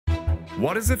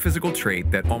What is a physical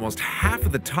trait that almost half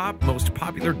of the top most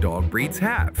popular dog breeds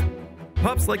have?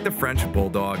 Pups like the French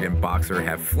Bulldog and Boxer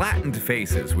have flattened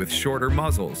faces with shorter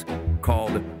muzzles,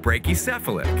 called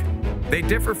brachycephalic. They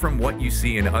differ from what you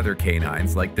see in other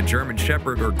canines like the German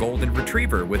Shepherd or Golden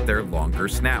Retriever with their longer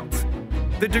snouts.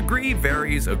 The degree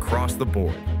varies across the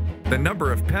board. The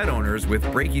number of pet owners with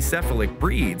brachycephalic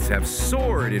breeds have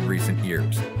soared in recent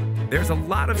years. There's a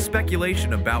lot of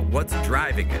speculation about what's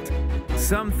driving it.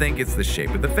 Some think it's the shape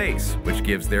of the face, which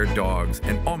gives their dogs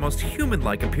an almost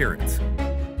human-like appearance.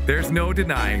 There's no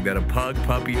denying that a pug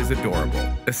puppy is adorable,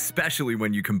 especially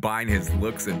when you combine his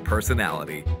looks and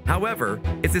personality. However,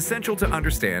 it's essential to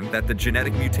understand that the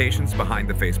genetic mutations behind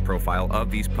the face profile of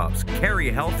these pups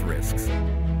carry health risks.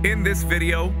 In this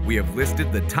video, we have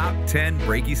listed the top 10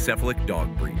 brachycephalic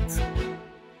dog breeds.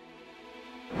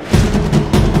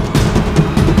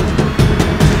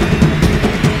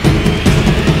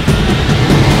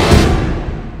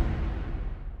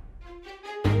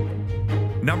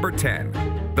 Number 10.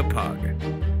 The Pug.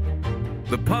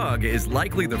 The Pug is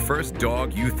likely the first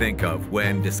dog you think of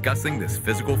when discussing this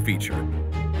physical feature.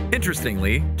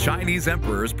 Interestingly, Chinese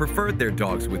emperors preferred their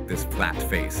dogs with this flat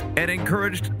face and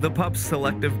encouraged the pup's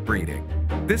selective breeding.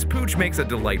 This pooch makes a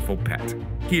delightful pet.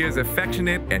 He is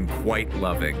affectionate and quite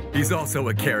loving. He's also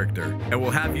a character and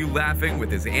will have you laughing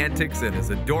with his antics and his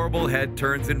adorable head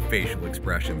turns and facial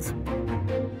expressions.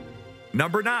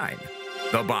 Number 9.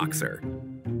 The Boxer.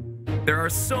 There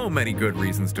are so many good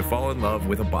reasons to fall in love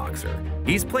with a boxer.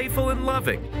 He's playful and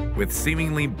loving, with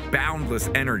seemingly boundless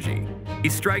energy. He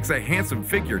strikes a handsome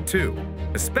figure too,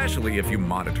 especially if you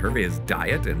monitor his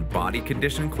diet and body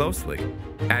condition closely.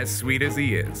 As sweet as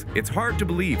he is, it's hard to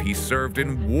believe he served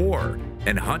in war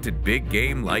and hunted big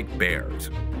game like bears.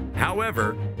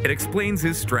 However, it explains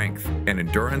his strength and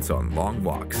endurance on long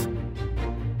walks.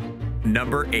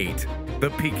 Number 8.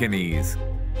 The Pekingese.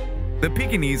 The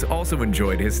Pekingese also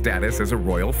enjoyed his status as a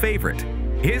royal favorite.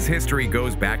 His history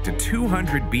goes back to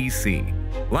 200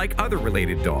 BC. Like other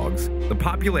related dogs, the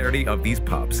popularity of these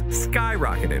pups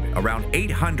skyrocketed around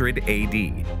 800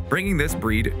 AD, bringing this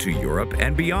breed to Europe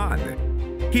and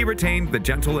beyond. He retained the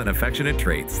gentle and affectionate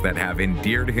traits that have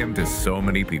endeared him to so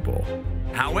many people.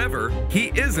 However,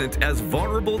 he isn't as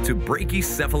vulnerable to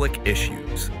brachycephalic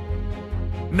issues.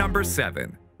 Number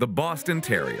 7. The Boston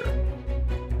Terrier.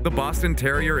 The Boston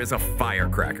Terrier is a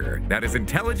firecracker that is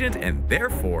intelligent and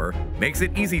therefore makes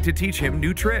it easy to teach him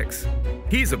new tricks.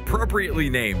 He's appropriately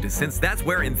named since that's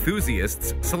where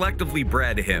enthusiasts selectively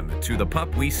bred him to the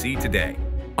pup we see today.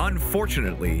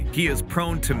 Unfortunately, he is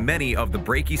prone to many of the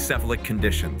brachycephalic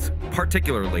conditions,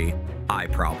 particularly eye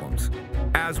problems.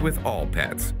 As with all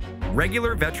pets,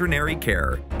 regular veterinary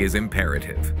care is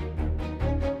imperative.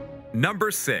 Number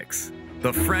 6.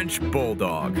 The French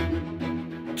Bulldog.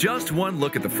 Just one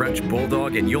look at the French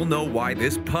Bulldog and you'll know why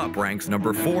this pup ranks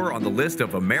number 4 on the list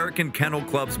of American Kennel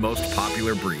Club's most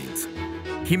popular breeds.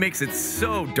 He makes it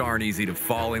so darn easy to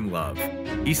fall in love.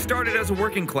 He started as a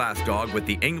working-class dog with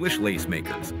the English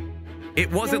lacemakers.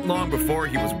 It wasn't long before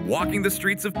he was walking the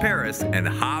streets of Paris and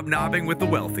hobnobbing with the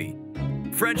wealthy.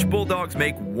 French Bulldogs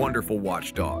make wonderful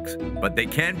watchdogs, but they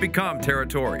can become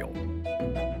territorial.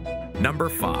 Number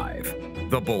 5.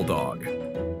 The Bulldog.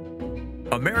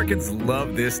 Americans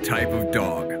love this type of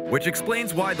dog, which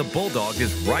explains why the Bulldog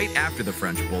is right after the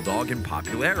French Bulldog in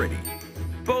popularity.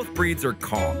 Both breeds are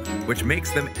calm, which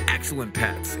makes them excellent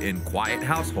pets in quiet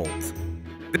households.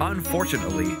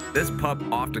 Unfortunately, this pup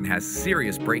often has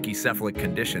serious brachycephalic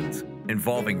conditions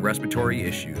involving respiratory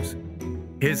issues.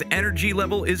 His energy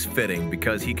level is fitting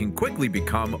because he can quickly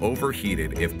become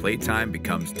overheated if playtime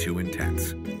becomes too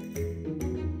intense.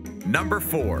 Number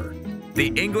 4. The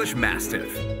English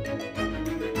Mastiff.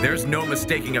 There's no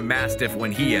mistaking a Mastiff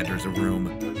when he enters a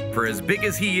room. For as big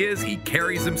as he is, he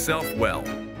carries himself well.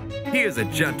 He is a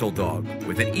gentle dog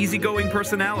with an easygoing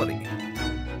personality.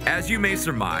 As you may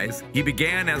surmise, he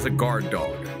began as a guard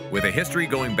dog, with a history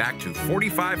going back to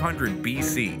 4500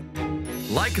 BC.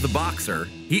 Like the Boxer,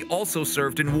 he also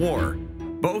served in war,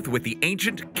 both with the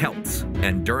ancient Celts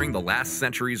and during the last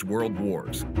century's world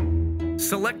wars.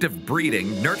 Selective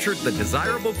breeding nurtured the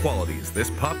desirable qualities this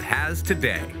pup has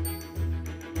today.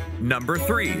 Number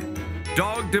 3.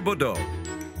 Dog de Bordeaux.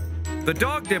 The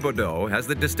Dog de Bordeaux has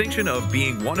the distinction of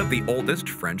being one of the oldest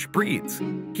French breeds.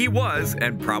 He was,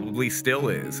 and probably still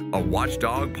is, a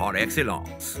watchdog par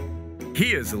excellence.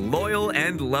 He is loyal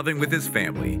and loving with his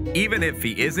family, even if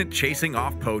he isn't chasing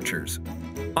off poachers.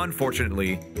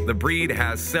 Unfortunately, the breed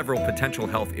has several potential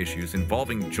health issues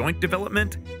involving joint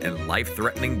development and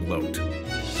life-threatening bloat.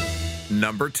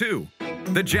 Number 2.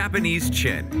 The Japanese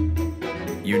Chin.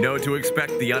 You know to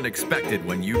expect the unexpected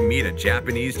when you meet a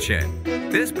Japanese chin.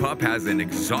 This pup has an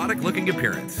exotic-looking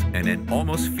appearance and an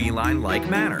almost feline-like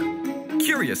manner.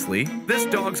 Curiously, this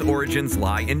dog's origins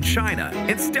lie in China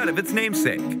instead of its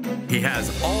namesake. He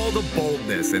has all the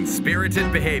boldness and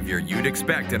spirited behavior you'd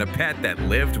expect in a pet that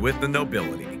lived with the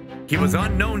nobility. He was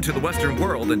unknown to the Western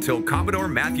world until Commodore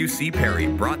Matthew C. Perry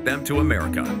brought them to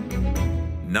America.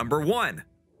 Number 1.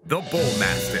 The Bull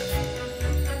Mastiff.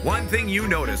 One thing you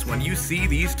notice when you see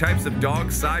these types of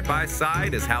dogs side by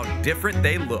side is how different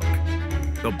they look.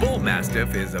 The Bull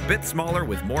Mastiff is a bit smaller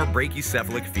with more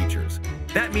brachycephalic features.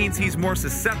 That means he's more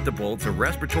susceptible to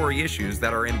respiratory issues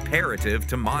that are imperative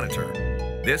to monitor.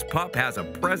 This pup has a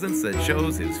presence that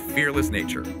shows his fearless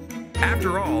nature.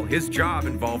 After all, his job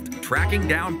involved tracking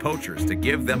down poachers to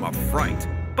give them a fright,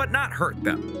 but not hurt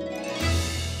them.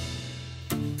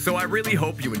 So I really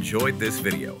hope you enjoyed this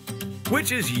video.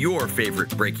 Which is your favorite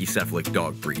brachycephalic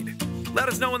dog breed? Let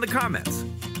us know in the comments.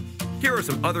 Here are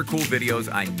some other cool videos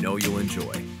I know you'll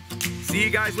enjoy. See you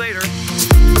guys later.